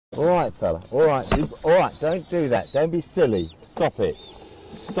All right, fella. All right. All right. Don't do that. Don't be silly. Stop it.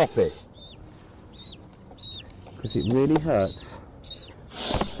 Stop it. Because it really hurts.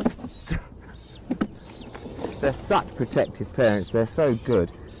 They're such protective parents. They're so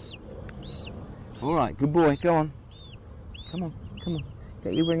good. All right. Good boy. Go on. Come on. Come on.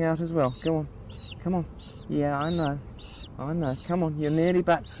 Get your wing out as well. Go on. Come on. Yeah, I know. I know. Come on. You're nearly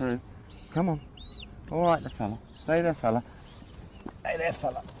back through. Come on. All right, the fella. Stay there, fella. Stay there,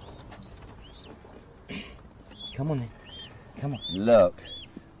 fella. Come on then. Come on. Look.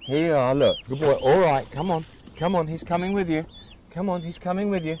 Here you are, look. Good boy. All right, come on. Come on, he's coming with you. Come on, he's coming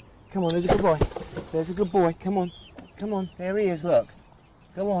with you. Come on, there's a good boy. There's a good boy. Come on. Come on. There he is, look.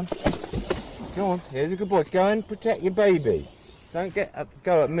 Go on. Go on. Here's a good boy. Go and protect your baby. Don't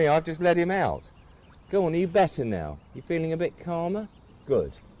go at me. I've just let him out. Go on, are you better now? You feeling a bit calmer?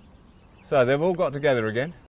 Good. So they've all got together again.